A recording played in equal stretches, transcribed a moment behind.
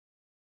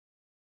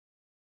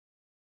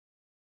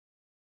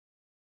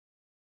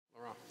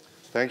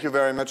Thank you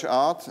very much,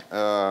 Art.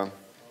 A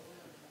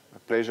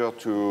pleasure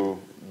to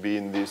be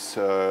in this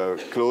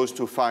close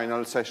to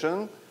final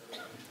session.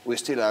 We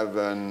still have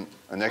an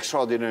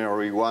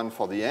extraordinary one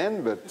for the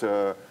end,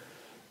 but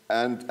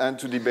and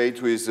to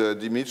debate with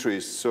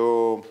Dimitris.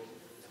 So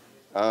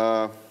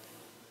I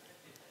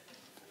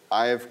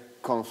have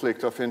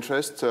conflict of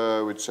interest,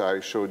 which I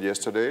showed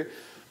yesterday.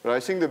 But I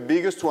think the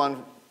biggest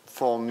one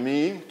for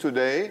me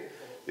today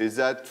is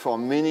that for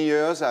many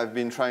years I've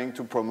been trying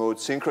to promote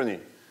synchrony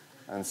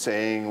and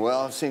saying,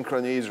 well,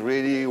 synchrony is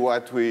really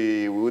what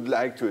we would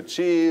like to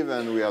achieve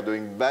and we are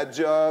doing bad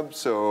job.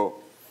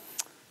 So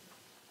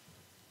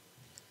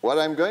what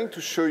I'm going to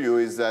show you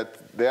is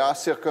that there are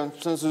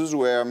circumstances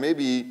where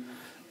maybe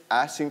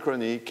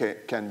asynchrony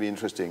can be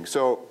interesting.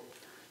 So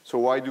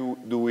why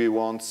do we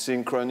want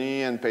synchrony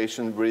and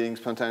patient breathing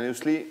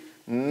spontaneously?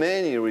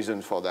 Many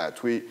reasons for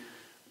that. We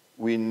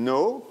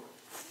know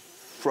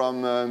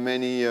from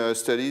many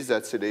studies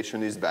that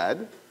sedation is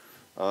bad.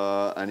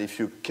 And if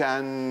you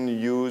can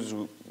use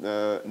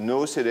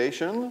no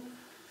sedation,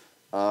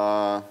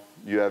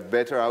 you have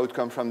better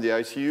outcome from the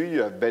ICU,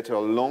 you have better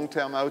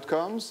long-term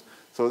outcomes.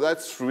 So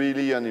that's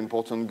really an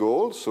important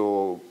goal.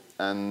 So,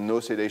 and no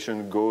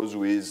sedation goes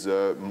with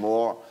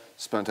more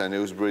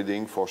spontaneous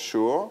breathing for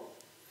sure.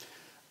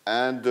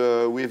 And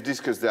we've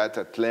discussed that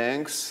at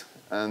length.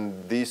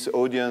 And this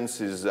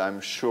audience is, I'm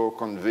sure,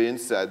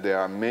 convinced that there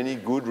are many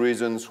good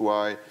reasons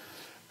why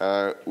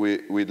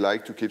we'd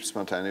like to keep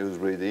spontaneous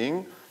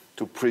breathing,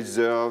 to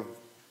preserve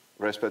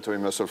respiratory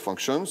muscle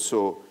function,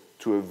 so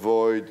to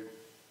avoid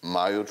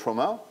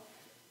myotrauma.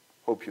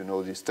 Hope you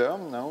know this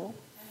term now.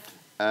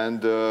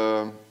 And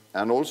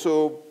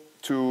also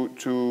to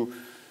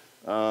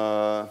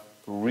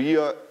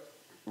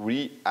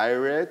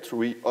re-aerate,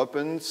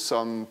 reopen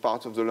some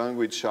parts of the lung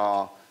which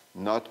are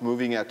not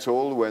moving at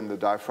all when the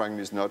diaphragm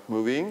is not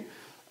moving,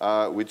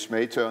 which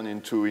may turn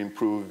into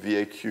improved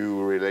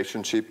VAQ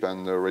relationship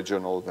and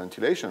regional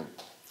ventilation.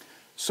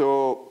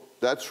 So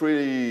that's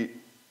really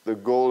the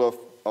goal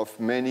of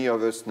many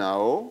of us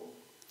now.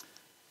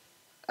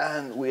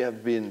 And we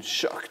have been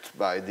shocked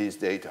by these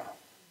data.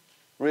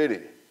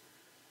 Really.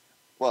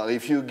 Well,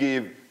 if you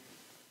give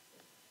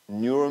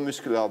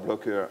neuromuscular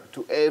blocker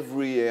to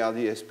every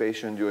ARDS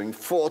patient during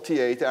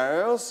 48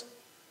 hours,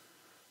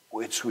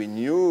 which we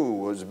knew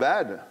was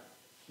bad,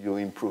 you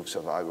improve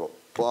survival.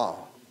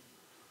 Wow,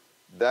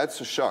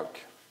 that's a shock.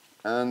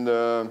 And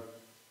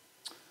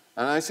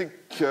I think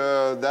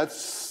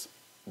that's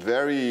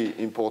very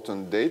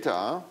important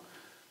data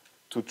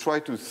to try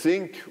to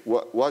think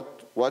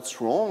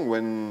what's wrong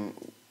when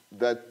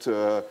that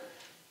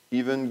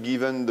even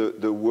given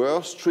the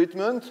worst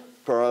treatment,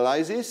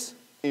 paralysis,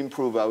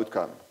 improve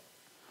outcome.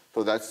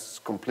 So that's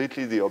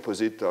completely the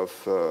opposite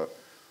of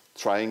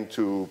trying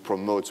to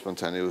promote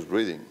spontaneous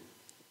breathing.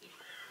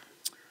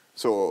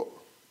 So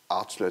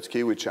Art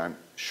Slutsky, which I'm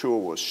sure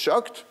was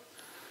shocked,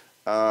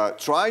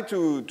 tried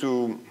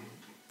to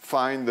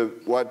find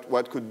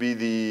what could be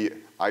the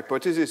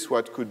hypothesis,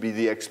 what could be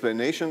the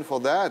explanation for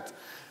that.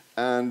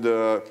 And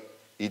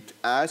it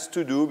has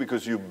to do,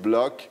 because you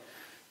block,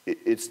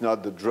 it's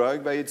not the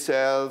drug by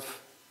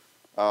itself.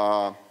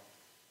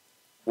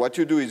 What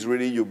you do is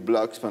really you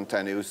block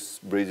spontaneous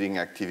breathing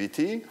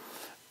activity.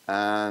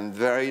 And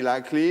very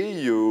likely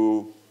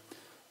you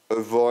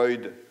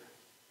avoid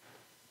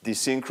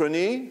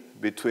desynchrony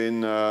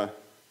between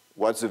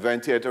what the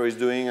ventilator is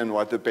doing and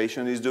what the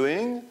patient is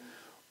doing,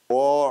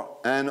 or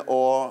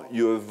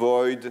you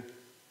avoid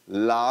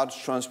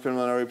large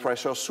transpulmonary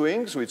pressure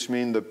swings, which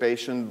mean the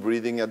patient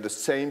breathing at the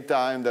same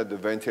time that the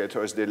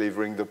ventilator is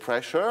delivering the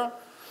pressure.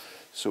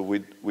 So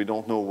we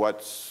don't know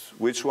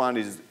which one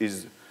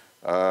is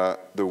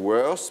the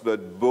worst,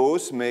 but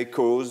both may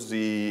cause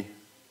the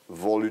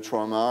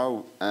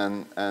volutrauma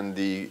and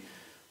the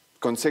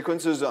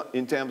consequences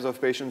in terms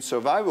of patient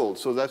survival.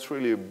 So that's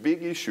really a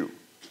big issue.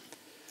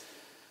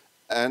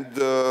 And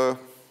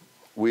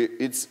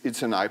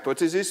it's an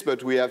hypothesis,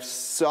 but we have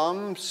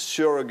some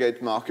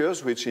surrogate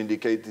markers which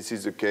indicate this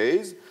is the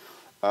case.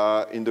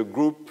 In the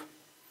group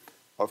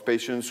of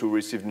patients who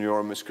received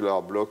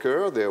neuromuscular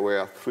blocker, there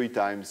were 3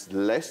 times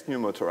less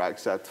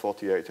pneumothorax at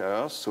 48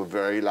 hours, so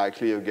very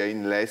likely,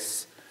 again,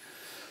 less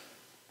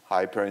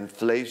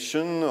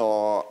hyperinflation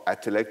or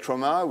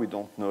atelectroma, we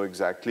don't know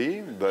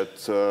exactly,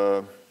 but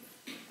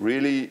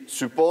really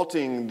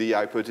supporting the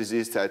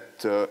hypothesis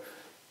that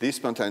this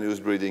spontaneous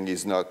breathing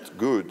is not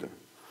good.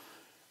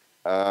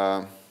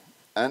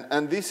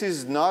 And this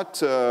is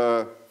not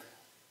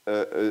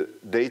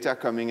data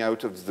coming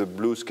out of the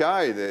blue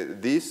sky.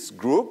 This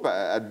group,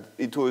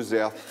 it was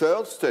their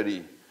 3rd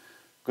study,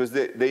 because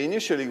they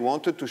initially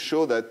wanted to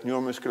show that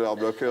neuromuscular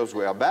blockers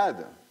were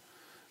bad.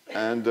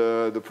 And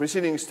the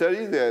preceding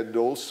study, they had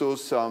also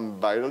some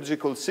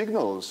biological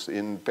signals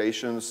in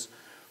patients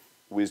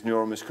with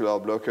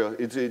neuromuscular blocker.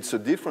 It's a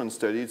different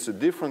study, it's a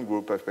different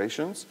group of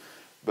patients,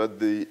 but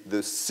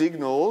the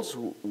signals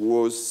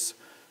was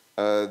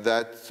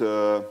that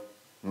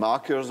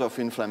markers of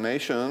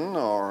inflammation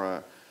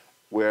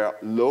were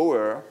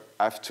lower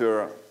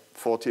after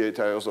 48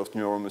 hours of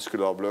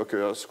neuromuscular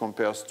blockers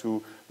compared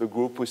to the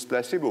group with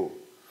placebo.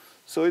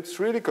 So it's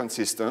really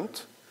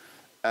consistent,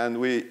 and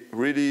we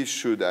really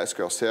should ask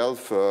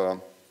ourselves,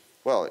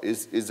 well,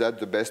 is that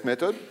the best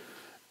method?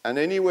 And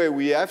anyway,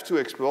 we have to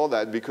explore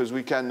that because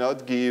we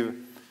cannot give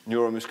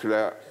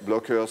neuromuscular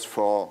blockers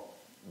for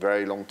a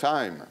very long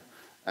time.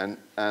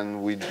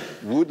 And we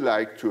would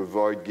like to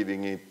avoid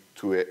giving it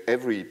to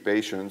every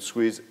patient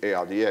with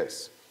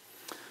ARDS.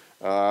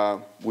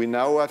 We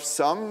now have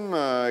some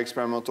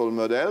experimental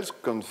models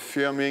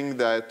confirming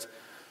that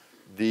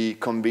the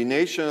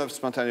combination of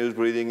spontaneous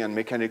breathing and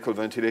mechanical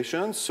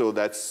ventilation, so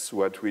that's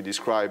what we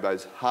describe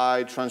as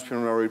high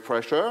transpulmonary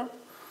pressure.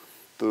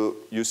 So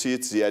you see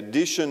it's the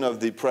addition of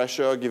the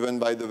pressure given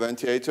by the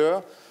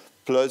ventilator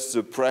plus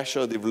the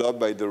pressure developed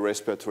by the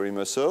respiratory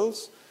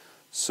muscles.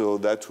 So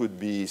that would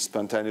be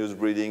spontaneous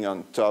breathing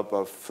on top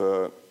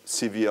of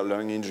severe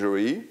lung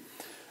injury.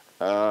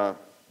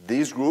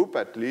 This group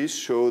at least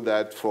show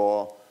that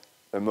for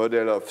a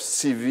model of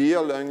severe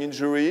lung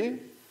injury,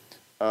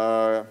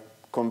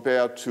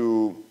 compared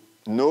to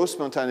no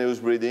spontaneous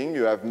breathing,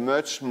 you have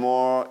much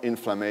more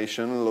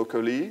inflammation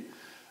locally.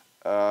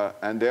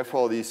 And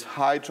therefore, these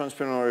high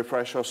transpulmonary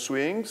pressure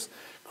swings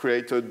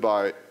created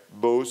by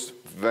both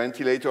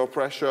ventilator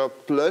pressure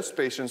plus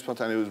patient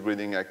spontaneous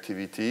breathing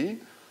activity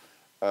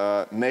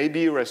may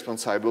be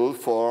responsible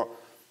for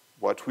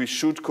what we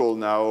should call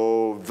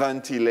now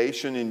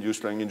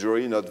ventilation-induced lung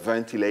injury, not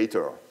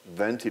ventilator,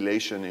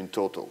 ventilation in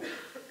total.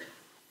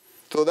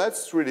 So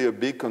that's really a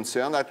big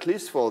concern, at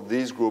least for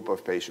this group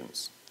of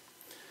patients.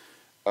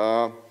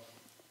 And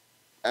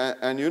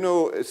you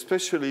know,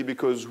 especially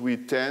because we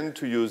tend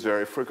to use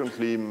very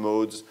frequently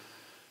modes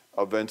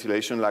of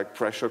ventilation like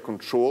pressure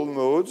control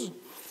modes.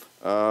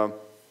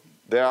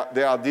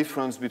 There are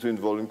differences between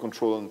volume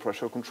control and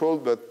pressure control,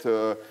 but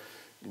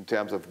in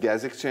terms of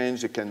gas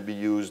exchange, they can be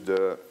used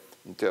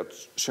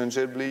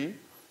interchangeably.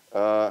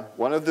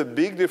 One of the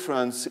big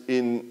differences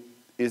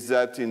is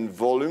that in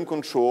volume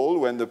control,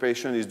 when the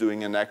patient is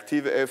doing an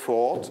active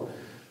effort,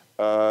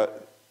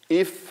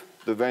 if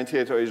the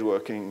ventilator is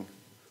working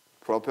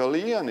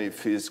properly and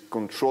if he's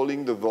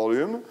controlling the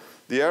volume,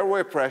 the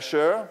airway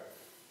pressure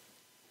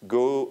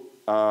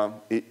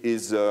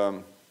is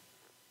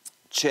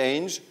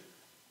changed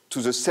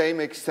to the same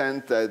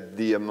extent that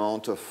the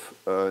amount of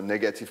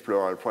negative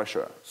pleural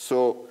pressure.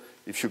 So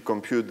if you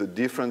compute the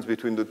difference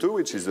between the two,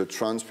 which is the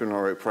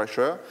transpulmonary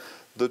pressure,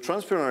 the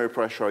transpulmonary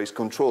pressure is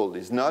controlled,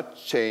 is not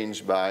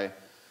changed by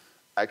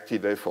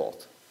active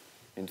effort.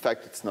 In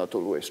fact, it's not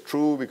always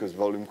true because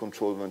volume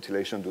control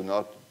ventilation do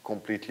not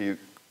completely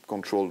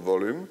control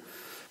volume,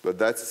 but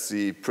that's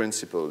the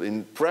principle.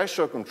 In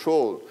pressure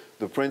control,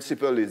 the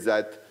principle is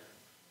that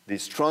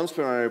this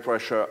transpulmonary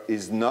pressure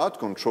is not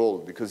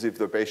controlled because if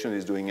the patient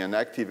is doing an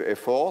active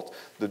effort,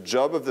 the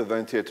job of the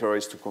ventilator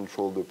is to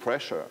control the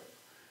pressure.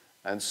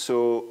 And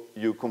so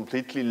you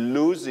completely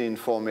lose the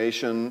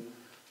information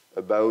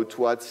about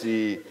what's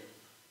the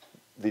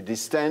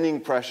distending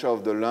pressure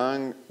of the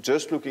lung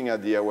just looking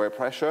at the airway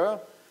pressure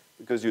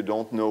because you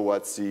don't know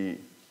what's the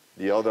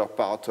other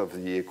part of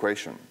the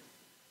equation.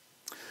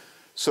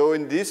 So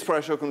in these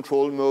pressure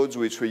control modes,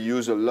 which we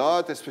use a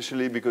lot,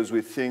 especially because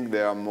we think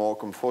they are more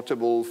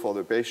comfortable for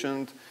the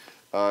patient,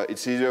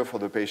 it's easier for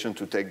the patient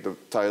to take the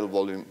tidal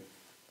volume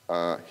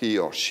he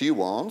or she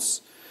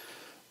wants,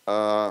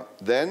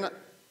 then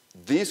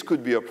this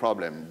could be a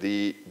problem.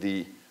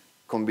 The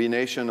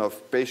combination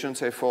of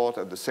patient's effort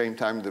at the same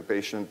time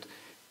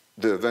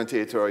the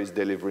ventilator is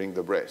delivering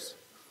the breath.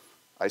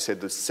 I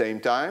said the same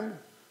time,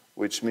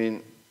 which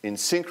means in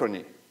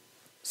synchrony.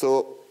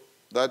 So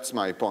that's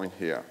my point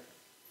here.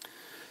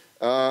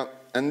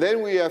 And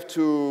then we have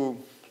to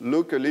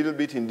look a little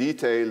bit in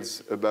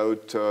details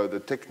about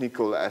the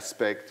technical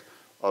aspect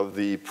of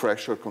the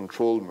pressure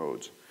control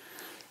modes.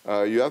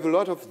 You have a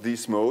lot of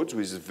these modes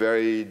with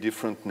very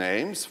different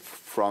names,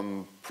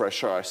 from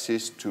pressure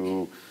assist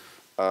to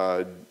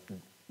BiPAP,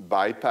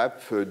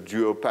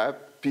 DuoPAP,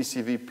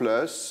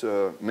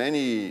 PCV+,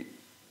 many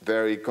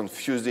very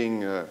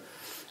confusing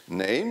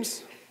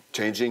names,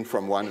 changing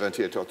from one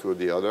ventilator to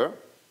the other.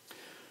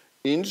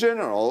 In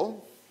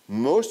general,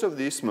 most of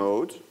these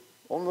modes,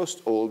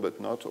 almost all but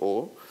not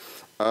all,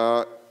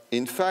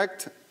 in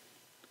fact,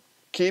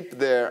 keep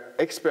their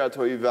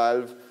expiratory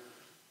valve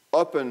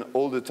open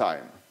all the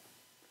time.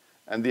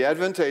 And the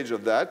advantage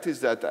of that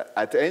is that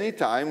at any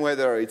time,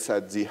 whether it's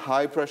at the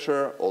high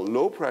pressure or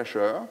low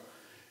pressure,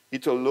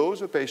 it allows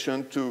the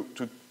patient to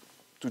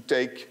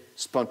take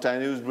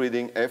spontaneous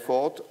breathing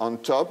effort on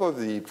top of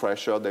the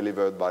pressure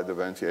delivered by the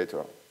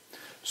ventilator.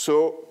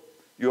 So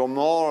you're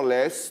more or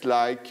less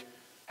like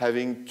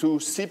having two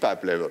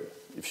CPAP levels,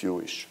 if you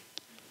wish.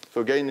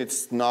 So again,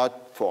 it's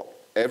not for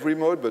every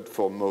mode, but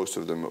for most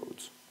of the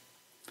modes.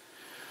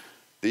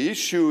 The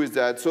issue is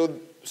that,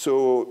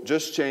 so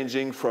just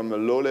changing from a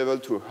low level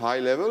to a high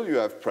level, you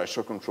have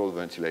pressure controlled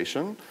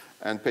ventilation,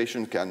 and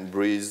patient can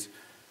breathe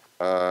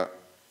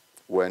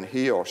when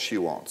he or she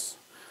wants.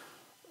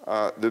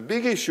 The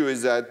big issue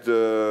is that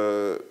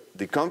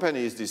the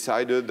companies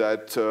decided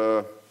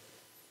that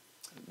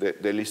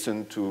they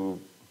listen to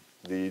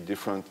the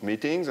different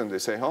meetings and they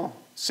say, oh,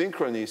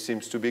 synchrony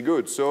seems to be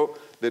good. So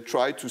they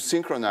try to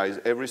synchronize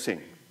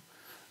everything.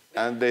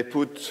 And they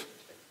put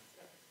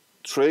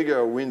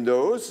trigger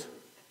windows,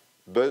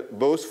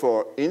 both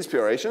for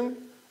inspiration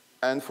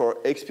and for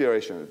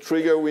expiration.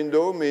 Trigger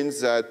window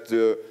means that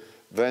the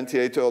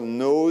ventilator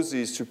knows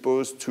it's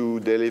supposed to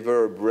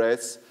deliver a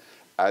breath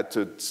at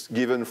a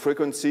given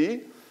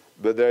frequency,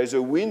 but there is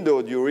a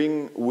window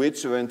during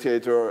which the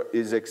ventilator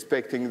is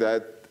expecting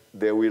that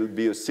there will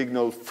be a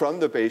signal from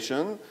the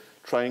patient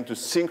trying to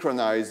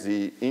synchronize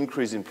the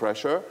increase in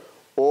pressure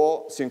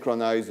or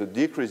synchronize the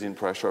decrease in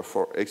pressure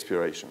for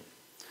expiration.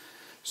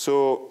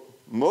 So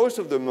most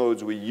of the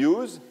modes we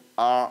use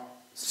are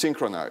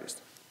synchronized.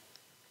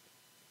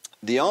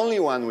 The only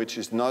one which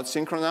is not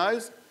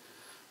synchronized,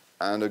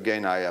 and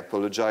again I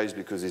apologize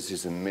because this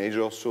is a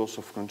major source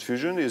of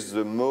confusion, is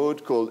the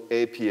mode called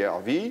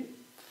APRV,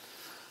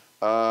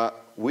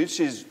 which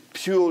is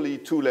purely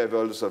 2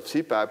 levels of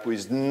CPAP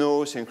with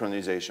no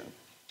synchronization.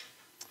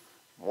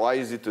 Why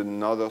is it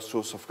another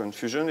source of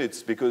confusion?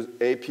 It's because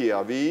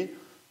APRV,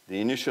 the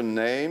initial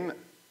name,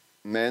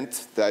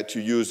 meant that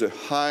you use a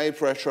high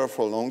pressure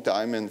for a long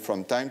time, and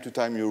from time to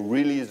time you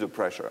release the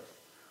pressure.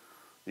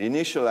 The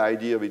initial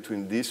idea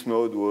between this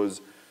mode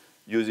was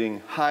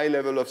using high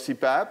level of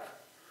CPAP,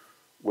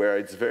 where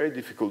it's very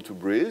difficult to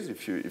breathe.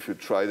 If you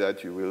try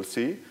that, you will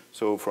see.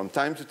 So from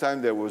time to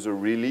time, there was a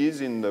release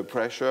in the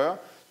pressure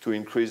to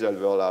increase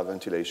alveolar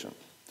ventilation.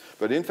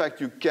 But in fact,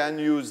 you can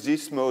use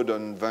this mode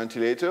on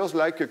ventilators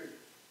like a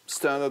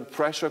standard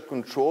pressure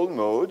control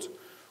mode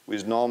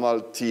with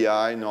normal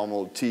TI,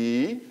 normal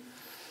TE.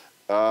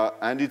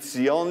 And it's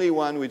the only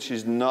one which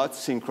is not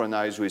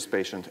synchronized with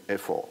patient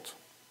effort.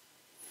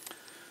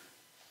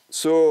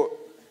 So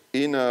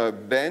in a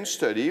bench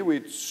study,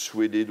 which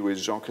we did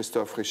with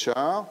Jean-Christophe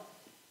Richard,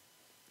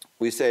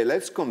 we say,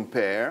 let's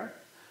compare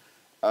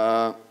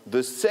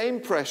the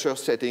same pressure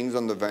settings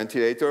on the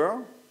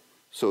ventilator,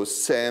 so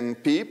same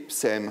PEEP,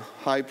 same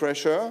high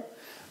pressure,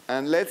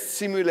 and let's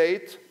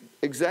simulate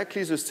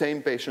exactly the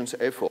same patient's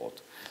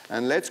effort.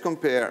 And let's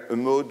compare a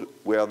mode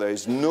where there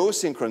is no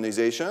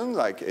synchronization,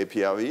 like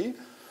APRV,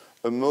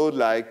 a mode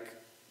like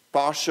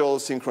partial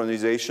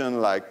synchronization,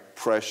 like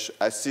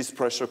assist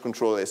pressure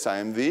control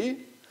SIMV,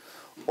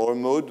 or a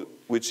mode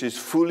which is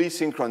fully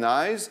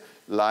synchronized,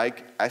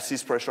 like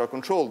assist pressure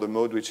control, the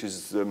mode which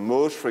is the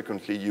most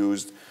frequently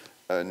used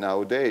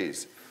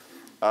nowadays.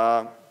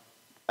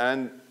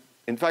 And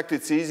in fact,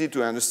 it's easy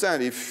to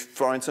understand if,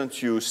 for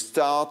instance, you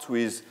start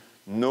with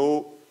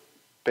no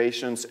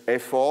patient's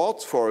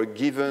effort for a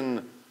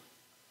given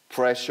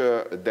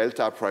pressure,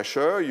 delta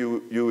pressure,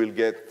 you will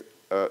get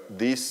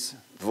this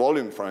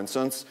volume, for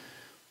instance,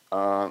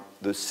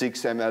 the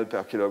 6 ml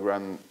per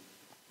kilogram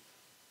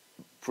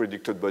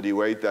predicted body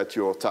weight that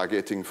you're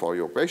targeting for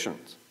your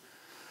patient.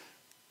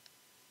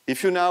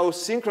 If you now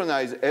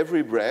synchronize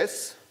every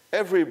breath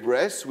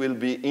will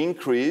be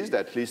increased,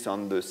 at least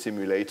on the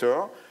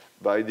simulator,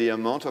 by the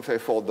amount of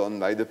effort done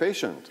by the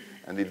patient.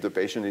 And if the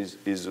patient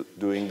is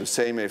doing the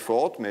same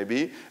effort,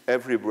 maybe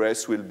every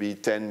breath will be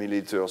 10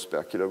 milliliters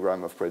per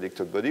kilogram of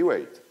predicted body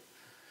weight.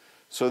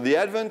 So the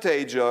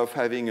advantage of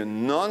having a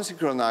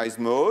non-synchronized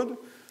mode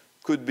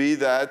could be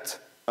that,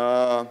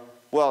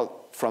 well,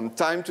 from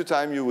time to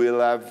time you will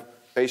have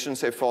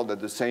patient's effort at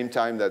the same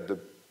time that the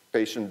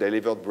patient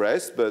delivered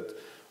breath, but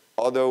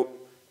although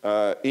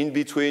in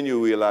between you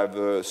will have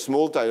a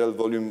small tidal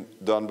volume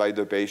done by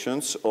the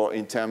patients or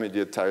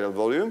intermediate tidal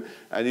volume,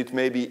 and it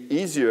may be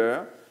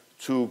easier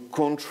to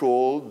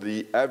control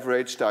the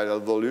average tidal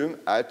volume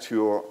at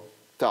your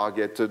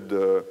targeted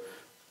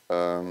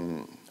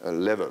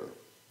level.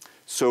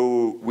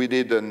 So we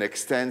did an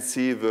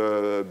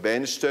extensive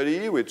bench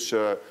study which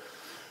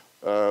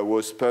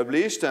was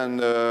published,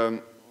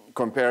 and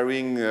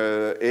comparing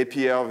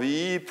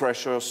APRV,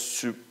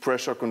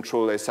 pressure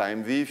control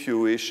SIMV, if you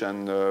wish,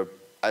 and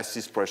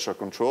assist pressure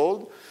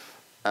controlled.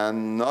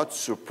 And not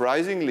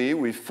surprisingly,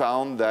 we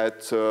found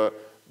that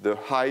the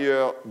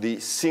higher the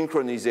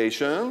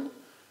synchronization,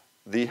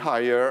 the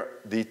higher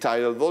the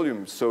tidal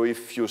volume. So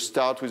if you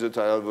start with a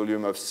tidal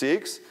volume of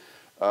 6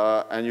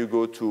 and you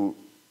go to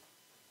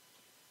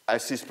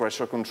assist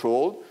pressure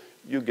control,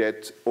 you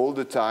get all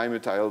the time a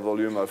tidal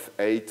volume of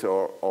 8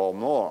 or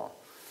more.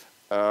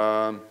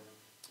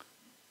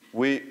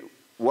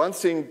 One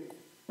thing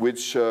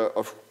which,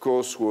 of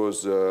course,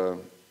 was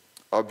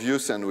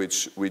obvious and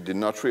which we did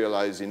not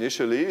realize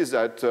initially is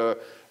that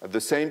at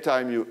the same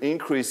time you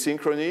increase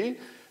synchrony,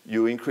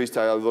 you increase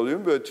tidal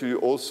volume, but you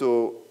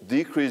also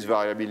decrease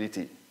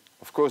variability.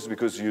 Of course,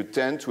 because you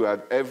tend to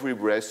have every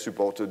breath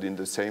supported in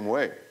the same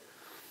way.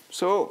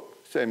 So,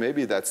 say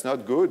maybe that's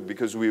not good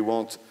because we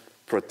want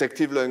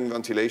protective lung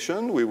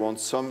ventilation, we want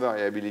some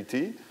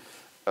variability,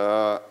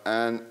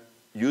 and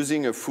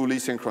using a fully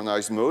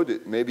synchronized mode,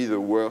 it may be the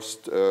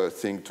worst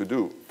thing to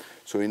do.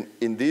 So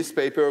in this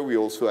paper, we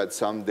also had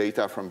some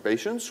data from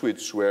patients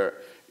which were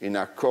in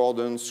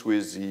accordance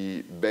with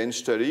the bench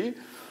study,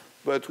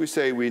 but we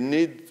say we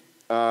need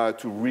to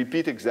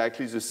repeat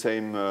exactly the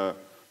same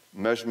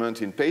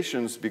measurement in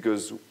patients,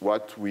 because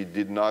what we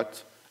did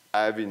not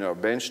have in our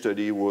bench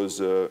study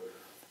was a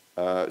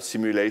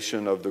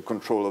simulation of the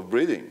control of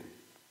breathing.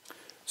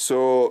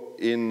 So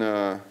in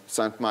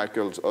St.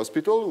 Michael's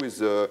Hospital, with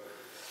the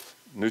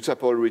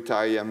Nutrapol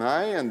Retire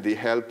EMI and the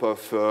help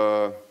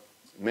of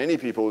many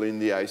people in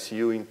the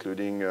ICU,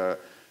 including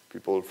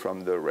people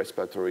from the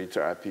respiratory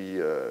therapy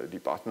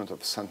department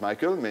of St.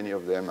 Michael, many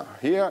of them are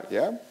here,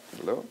 yeah,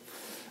 hello.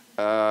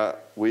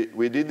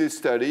 We did this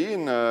study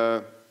in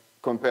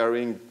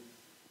comparing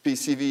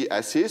PCV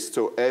assist,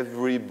 so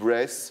every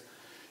breath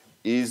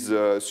is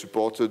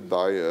supported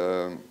by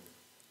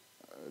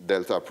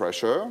delta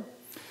pressure,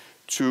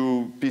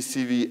 to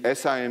PCV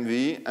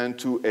SIMV and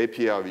to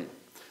APRV.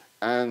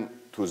 And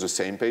it was the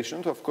same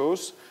patient, of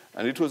course,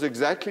 and it was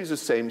exactly the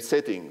same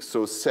setting.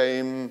 So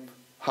same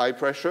high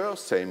pressure,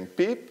 same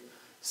PEEP,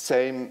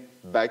 same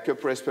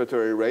backup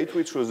respiratory rate,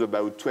 which was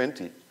about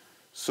 20.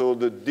 So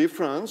the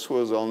difference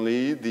was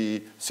only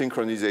the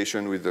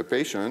synchronization with the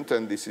patient,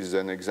 and this is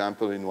an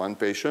example in one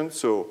patient,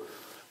 so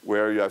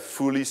where you have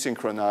fully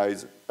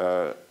synchronized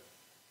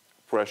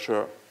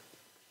pressure,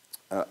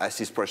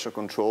 assist pressure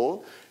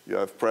control, you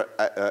have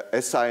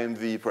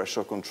SIMV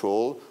pressure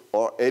control,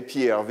 or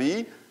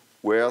APRV,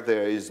 where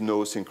there is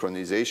no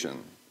synchronization.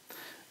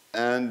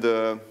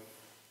 And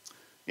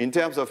in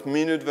terms of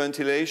minute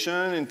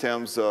ventilation, in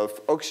terms of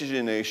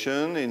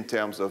oxygenation, in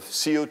terms of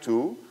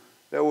CO2,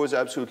 there was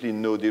absolutely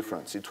no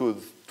difference. It was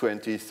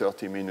 20,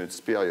 30 minutes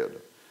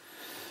period.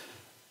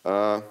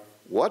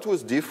 What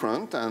was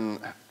different, and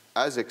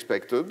as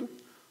expected,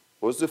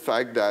 was the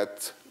fact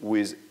that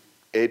with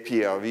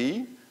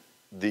APRV,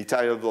 the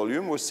tidal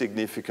volume was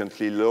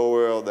significantly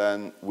lower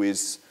than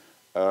with,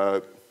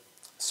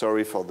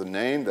 sorry for the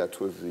name, that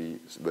was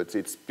but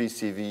it's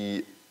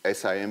PCV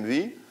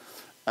SIMV,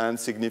 and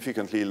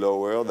significantly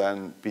lower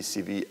than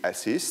PCV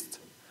assist.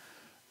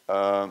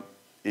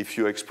 If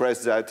you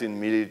express that in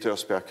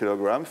milliliters per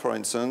kilogram, for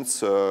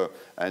instance,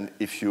 and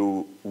if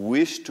you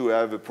wish to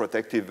have a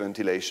protective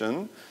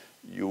ventilation,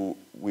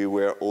 we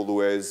were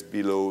always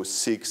below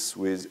 6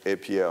 with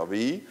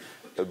APRV,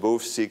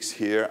 above 6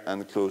 here,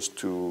 and close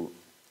to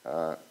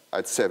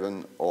at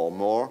 7 or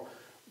more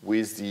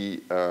with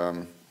the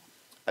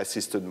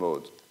assisted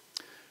mode.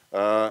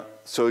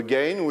 So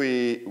again,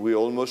 we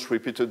almost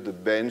repeated the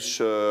bench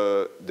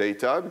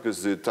data,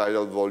 because the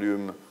tidal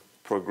volume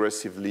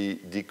progressively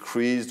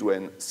decreased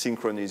when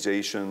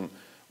synchronization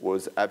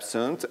was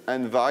absent,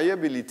 and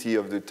variability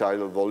of the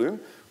tidal volume,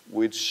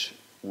 which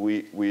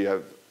we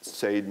have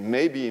said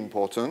may be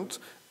important,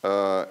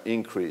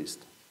 increased.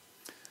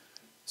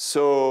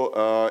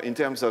 So in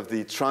terms of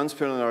the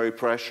transpulmonary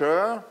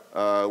pressure,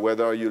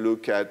 whether you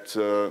look at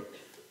the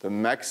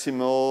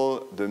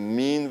maximal, the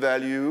mean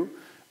value,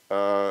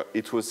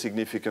 it was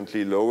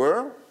significantly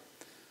lower.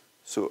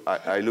 So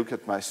I look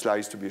at my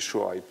slides to be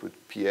sure I put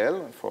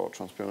PL for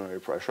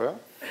transpulmonary pressure.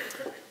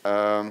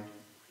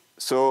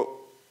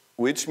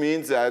 Which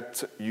means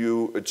that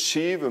you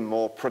achieve a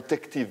more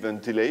protective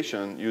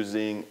ventilation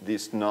using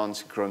this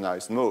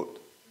non-synchronized mode.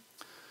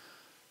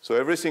 So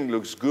everything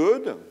looks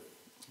good,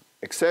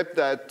 except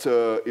that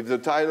if the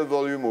tidal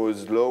volume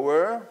was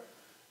lower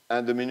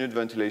and the minute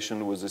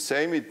ventilation was the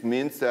same, it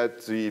means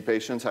that the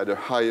patients had a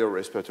higher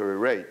respiratory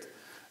rate,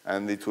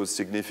 and it was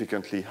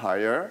significantly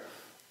higher.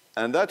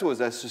 And that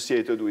was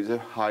associated with a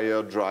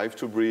higher drive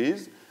to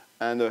breathe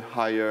and a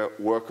higher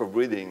work of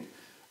breathing,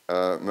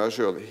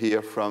 measured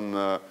here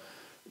from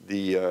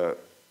the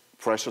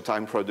pressure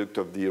time product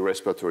of the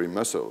respiratory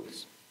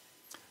muscles.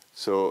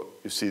 So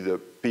you see the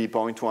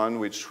P.1,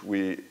 which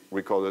we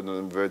recorded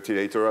on the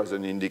ventilator as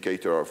an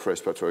indicator of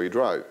respiratory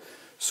drive.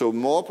 So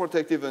more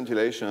protective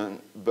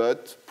ventilation,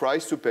 but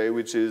price to pay,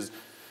 which is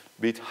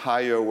a bit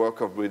higher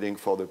work of breathing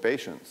for the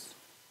patients.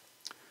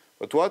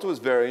 But what was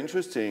very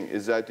interesting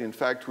is that, in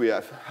fact, we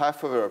have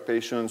half of our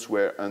patients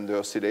were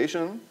under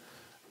sedation,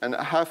 and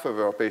half of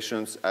our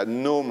patients had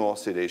no more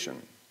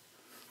sedation,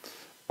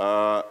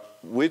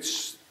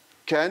 which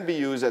can be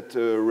used at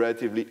a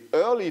relatively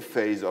early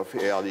phase of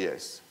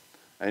ARDS.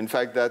 And in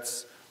fact,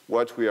 that's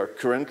what we are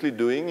currently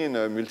doing in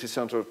a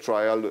multicenter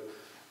trial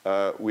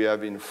we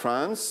have in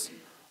France,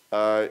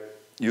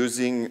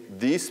 using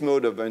this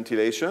mode of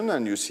ventilation.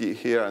 And you see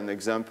here an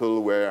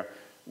example where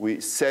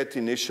we set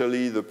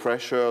initially the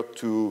pressure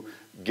to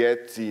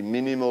get the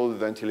minimal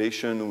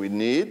ventilation we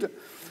need,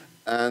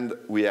 and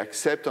we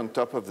accept on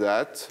top of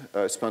that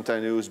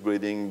spontaneous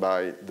breathing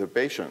by the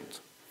patient.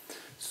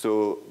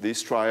 So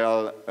this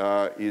trial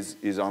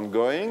is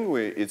ongoing.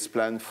 It's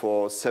planned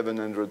for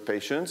 700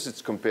 patients.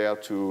 It's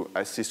compared to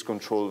assist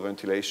control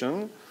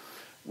ventilation.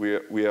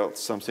 We are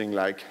something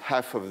like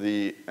half of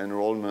the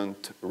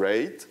enrollment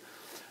rate.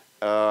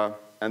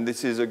 And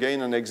this is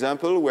again an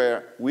example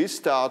where we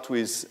start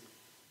with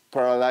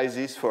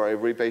paralysis for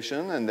every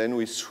patient, and then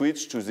we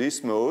switch to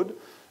this mode,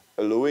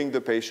 allowing the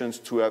patients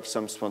to have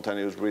some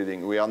spontaneous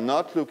breathing. We are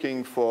not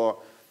looking for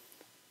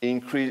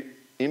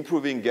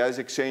improving gas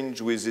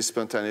exchange with this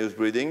spontaneous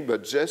breathing,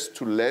 but just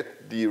to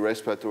let the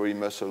respiratory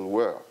muscle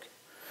work.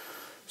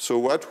 So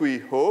what we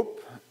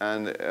hope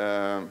and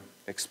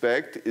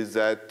expect is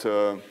that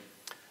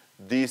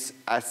this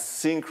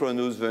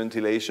asynchronous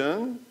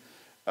ventilation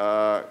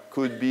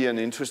could be an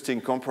interesting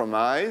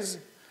compromise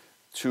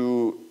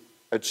to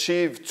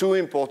achieve two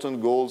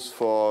important goals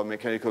for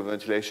mechanical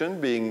ventilation,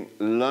 being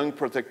lung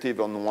protective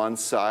on one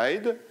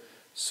side,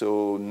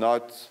 so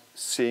not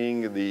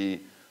seeing the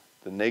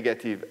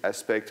negative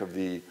aspect of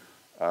the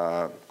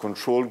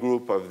control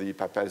group of the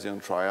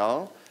Papazian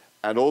trial,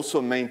 and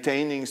also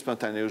maintaining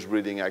spontaneous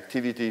breathing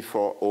activity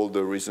for all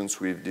the reasons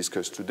we've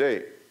discussed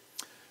today.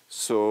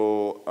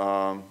 So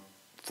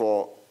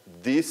for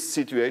this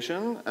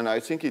situation, and I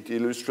think it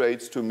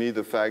illustrates to me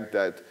the fact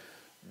that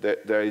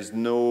there is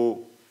no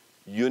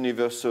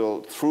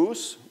universal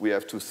truth. We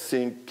have to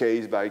think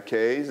case by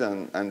case,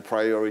 and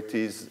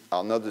priorities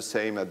are not the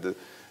same at the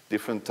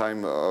different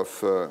time of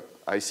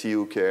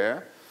ICU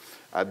care.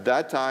 At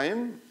that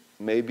time,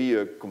 maybe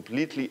a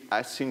completely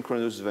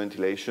asynchronous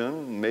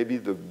ventilation may be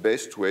the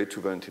best way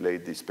to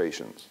ventilate these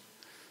patients.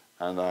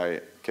 And I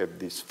kept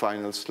this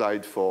final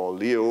slide for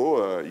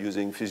Leo,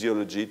 using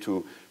physiology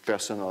to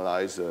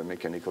personalize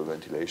mechanical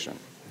ventilation.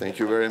 Thank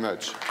you very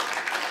much.